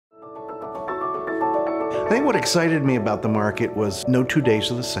think what excited me about the market was no 2 days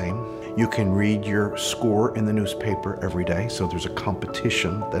are the same. You can read your score in the newspaper every day, so there's a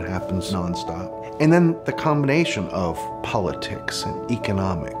competition that happens nonstop. And then the combination of politics and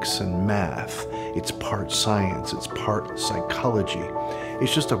economics and math, it's part science, it's part psychology.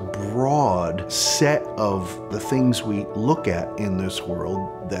 It's just a broad set of the things we look at in this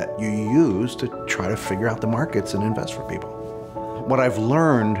world that you use to try to figure out the markets and invest for people. What I've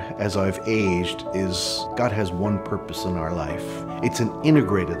learned as I've aged is God has one purpose in our life. It's an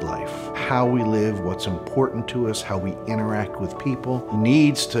integrated life. How we live, what's important to us, how we interact with people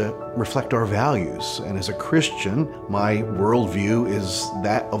needs to reflect our values. And as a Christian, my worldview is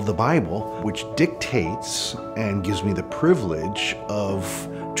that of the Bible, which dictates and gives me the privilege of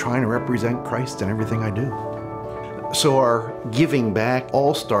trying to represent Christ in everything I do. So our giving back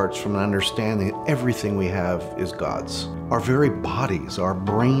all starts from an understanding that everything we have is God's. Our very bodies, our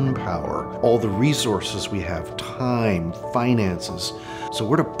brain power, all the resources we have, time, finances. So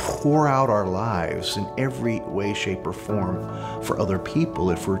we're to pour out our lives in every way, shape, or form for other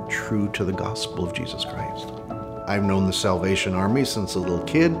people if we're true to the gospel of Jesus Christ. I've known the Salvation Army since a little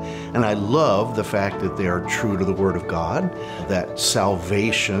kid, and I love the fact that they are true to the Word of God, that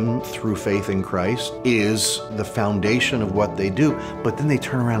salvation through faith in Christ is the foundation of what they do, but then they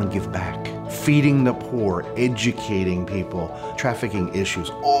turn around and give back. Feeding the poor, educating people, trafficking issues,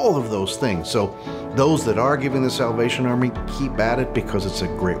 all of those things. So those that are giving the Salvation Army, keep at it because it's a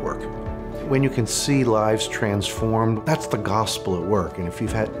great work. When you can see lives transformed, that's the gospel at work. And if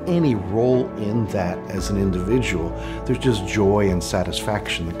you've had any role in that as an individual, there's just joy and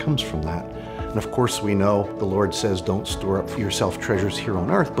satisfaction that comes from that. And of course, we know the Lord says, don't store up for yourself treasures here on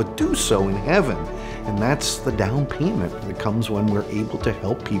earth, but do so in heaven. And that's the down payment that comes when we're able to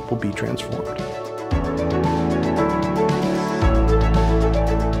help people be transformed.